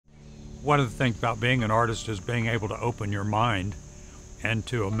One of the things about being an artist is being able to open your mind and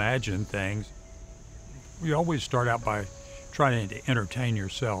to imagine things. You always start out by trying to entertain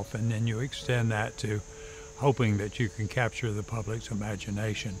yourself, and then you extend that to hoping that you can capture the public's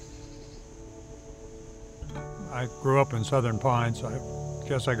imagination. I grew up in Southern Pines. I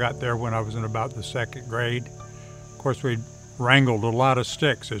guess I got there when I was in about the second grade. Of course, we wrangled a lot of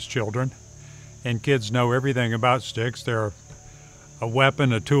sticks as children, and kids know everything about sticks. They're a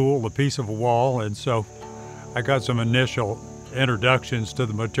weapon, a tool, a piece of a wall, and so I got some initial introductions to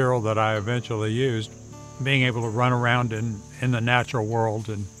the material that I eventually used. Being able to run around in the natural world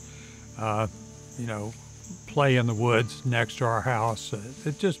and, play in the woods next to our house,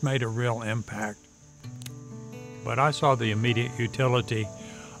 it just made a real impact. But I saw the immediate utility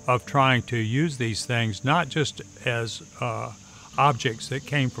of trying to use these things not just as objects that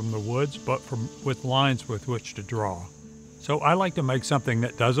came from the woods, but with lines with which to draw. So I like to make something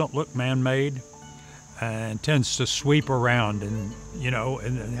that doesn't look man-made and tends to sweep around and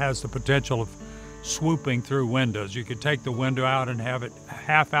it has the potential of swooping through windows. You could take the window out and have it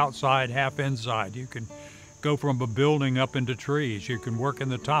half outside, half inside. You can go from a building up into trees. You can work in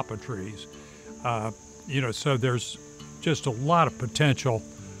the top of trees. So there's just a lot of potential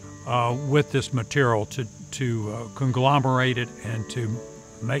with this material to conglomerate it and to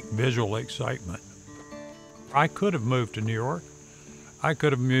make visual excitement. I could have moved to New York. I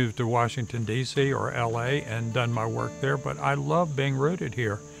could have moved to Washington, D.C. or L.A. and done my work there, but I love being rooted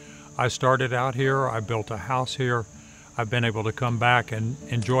here. I started out here. I built a house here. I've been able to come back and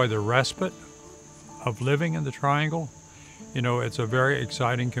enjoy the respite of living in the Triangle. It's a very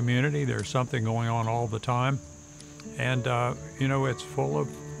exciting community. There's something going on all the time. And, it's full of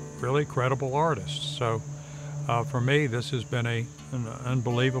really credible artists. So for me, this has been an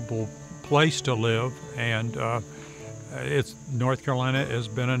unbelievable place to live. And North Carolina has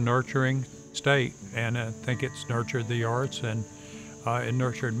been a nurturing state. And I think it's nurtured the arts and it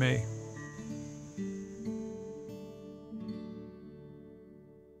nurtured me.